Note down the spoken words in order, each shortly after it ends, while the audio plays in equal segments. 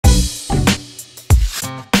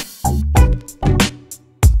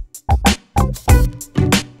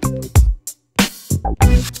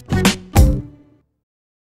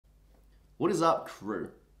What is up, crew?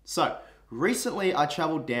 So, recently I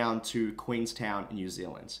traveled down to Queenstown, New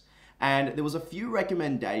Zealand, and there was a few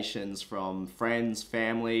recommendations from friends,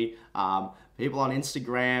 family, people on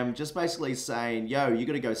Instagram, just basically saying, yo, you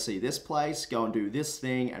gotta go see this place, go and do this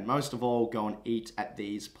thing, and most of all, go and eat at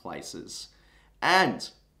these places. And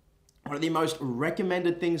one of the most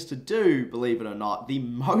recommended things to do, believe it or not, the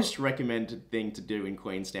most recommended thing to do in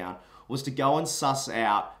Queenstown was to go and suss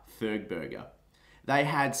out fergburger. They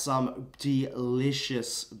had some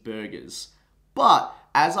delicious burgers. But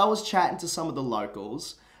as I was chatting to some of the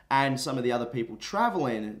locals and some of the other people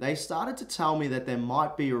traveling, they started to tell me that there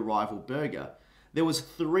might be a rival burger. There was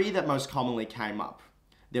three that most commonly came up.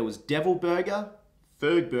 There was Devil Burger,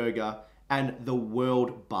 fergburger, and the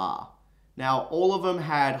World Bar. Now, all of them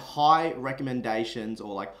had high recommendations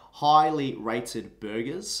or like highly rated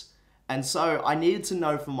burgers. And so I needed to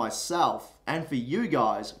know for myself and for you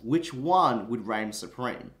guys which one would reign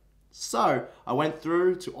supreme. So I went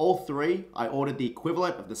through to all three. I ordered the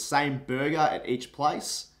equivalent of the same burger at each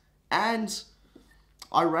place and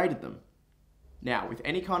I rated them. Now, with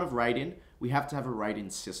any kind of rating, we have to have a rating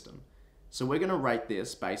system. So we're going to rate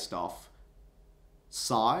this based off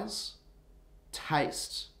size,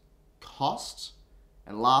 taste, cost,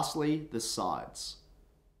 and lastly, the sides.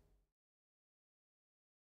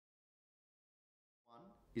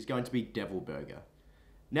 Is going to be Devil Burger.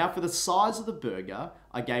 Now for the size of the burger,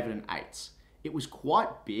 I gave it an 8. It was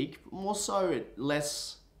quite big, more so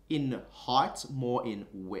less in height, more in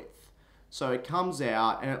width. So it comes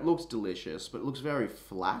out and it looks delicious, but it looks very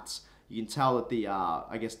flat. You can tell that the,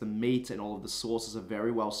 I guess the meat and all of the sauces are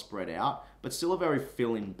very well spread out, but still a very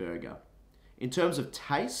filling burger. In terms of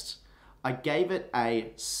taste, I gave it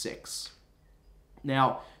a 6.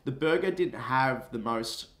 Now, the burger didn't have the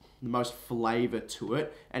most flavor to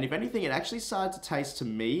it, and if anything, it actually started to taste to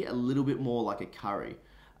me a little bit more like a curry.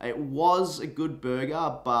 It was a good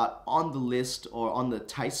burger, but on the list or on the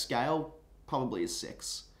taste scale, probably a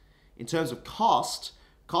 6. In terms of cost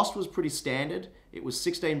was pretty standard. It was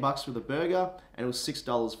 16 bucks for the burger and it was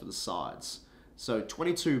 $6 for the sides. So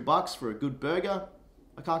 22 bucks for a good burger,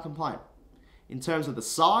 I can't complain. In terms of the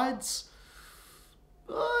sides,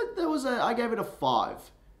 I gave it a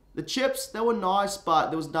 5. The chips, they were nice, but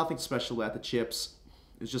there was nothing special about the chips.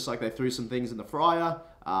 It was just like they threw some things in the fryer.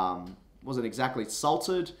 Wasn't exactly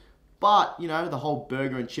salted, but, you know, the whole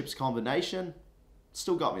burger and chips combination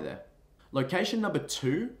still got me there. Location number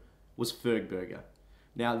 2 was fergburger.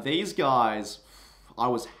 Now, these guys, I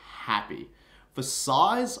was happy. For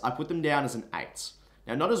size, I put them down as an 8.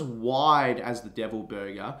 Now, not as wide as the Devil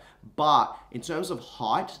Burger, but in terms of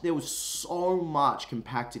height, there was so much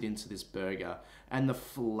compacted into this burger. And the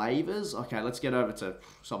flavors, okay, let's get over to,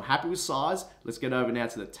 so I'm happy with size, let's get over now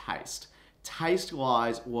to the taste.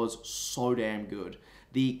 Taste-wise was so damn good.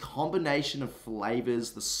 The combination of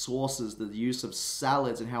flavors, the sauces, the use of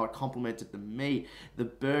salads, and how it complemented the meat, the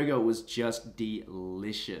burger was just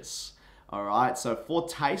delicious. All right, so for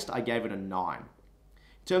taste, I gave it a 9. In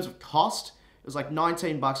terms of cost, it was like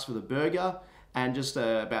 19 bucks for the burger and just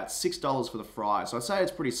about $6 for the fries. So I'd say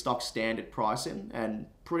it's pretty stock standard pricing and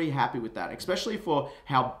pretty happy with that, especially for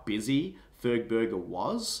how busy fergburger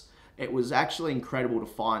was. It was actually incredible to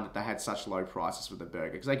find that they had such low prices for the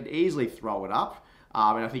burger because they could easily throw it up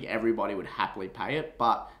and I think everybody would happily pay it,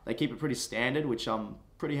 but they keep it pretty standard, which I'm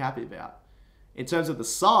pretty happy about. In terms of the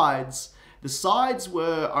sides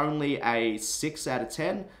were only a 6 out of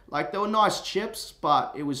 10. Like, they were nice chips,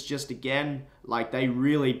 but it was just, again, like they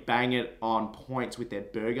really bang it on points with their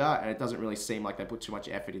burger, and it doesn't really seem like they put too much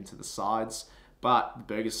effort into the sides, but the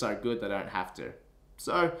burger's so good they don't have to.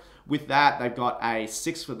 So with that, they've got a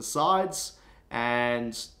 6 for the sides,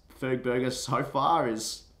 and fergburger so far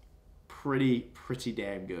is pretty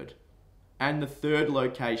damn good. And the third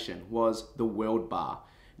location was the World Bar.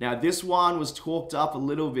 Now, this one was talked up a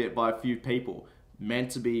little bit by a few people.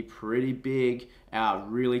 Meant to be pretty big,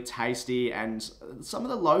 really tasty, and some of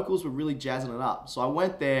the locals were really jazzing it up. So I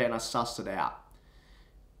went there and I sussed it out.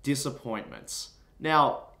 Disappointments.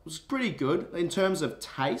 Now, it was pretty good. In terms of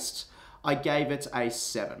taste, I gave it a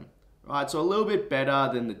 7. Right, so a little bit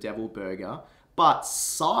better than the Devil Burger, but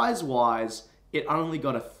size-wise, it only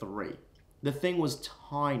got a 3. The thing was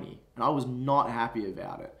tiny, and I was not happy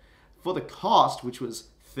about it. For the cost, which was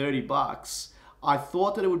 30 bucks, I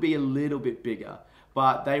thought that it would be a little bit bigger,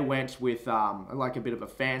 but they went with like a bit of a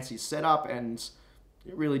fancy setup and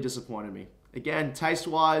it really disappointed me. Again,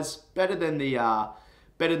 taste-wise, better than the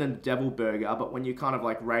Devil Burger, but when you kind of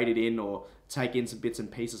like rate it in or take in some bits and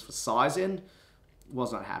pieces for size in,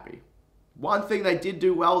 was not happy. One thing they did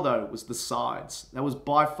do well though was the sides. That was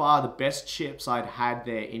by far the best chips I'd had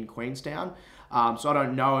there in Queenstown. So I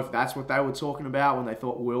don't know if that's what they were talking about when they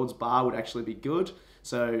thought World's Bar would actually be good.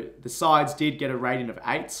 So the sides did get a rating of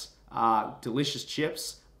 8. Delicious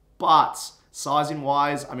chips, but sizing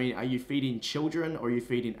wise, I mean, are you feeding children or are you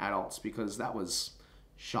feeding adults? Because that was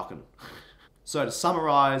shocking. So to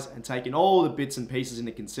summarize and taking all the bits and pieces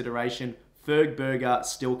into consideration, fergburger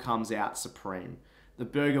still comes out supreme. The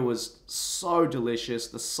burger was so delicious.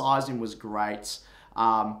 The sizing was great.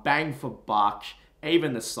 Bang for buck.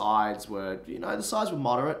 Even the sides were, the sides were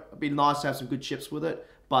moderate. It'd be nice to have some good chips with it,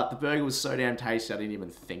 but the burger was so damn tasty I didn't even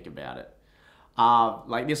think about it.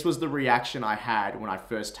 This was the reaction I had when I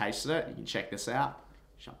first tasted it. You can check this out.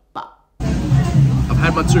 I've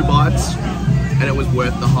had my 2 bites and it was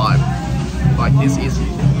worth the hype. Like, this is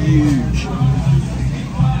huge.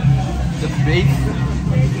 The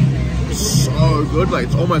beef is so good. Like,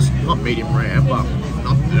 it's almost not medium rare, but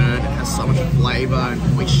not burnt. It has so much flavor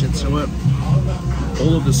and moisture to it.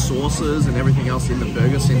 All of the sauces and everything else in the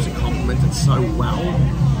burger seems to complement it so well.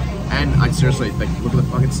 And I seriously think, look at the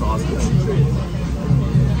fucking size of this.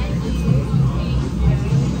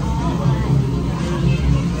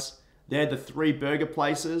 They're the 3 burger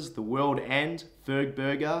places, the World End,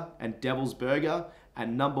 fergburger, and Devil's Burger.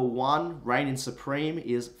 And number 1, reigning supreme,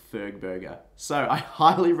 is fergburger. So I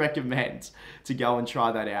highly recommend to go and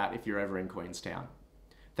try that out if you're ever in Queenstown.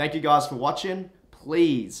 Thank you guys for watching.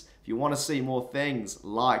 Please, if you want to see more things,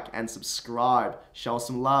 like and subscribe, show us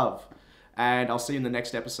some love. And I'll see you in the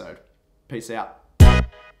next episode. Peace out.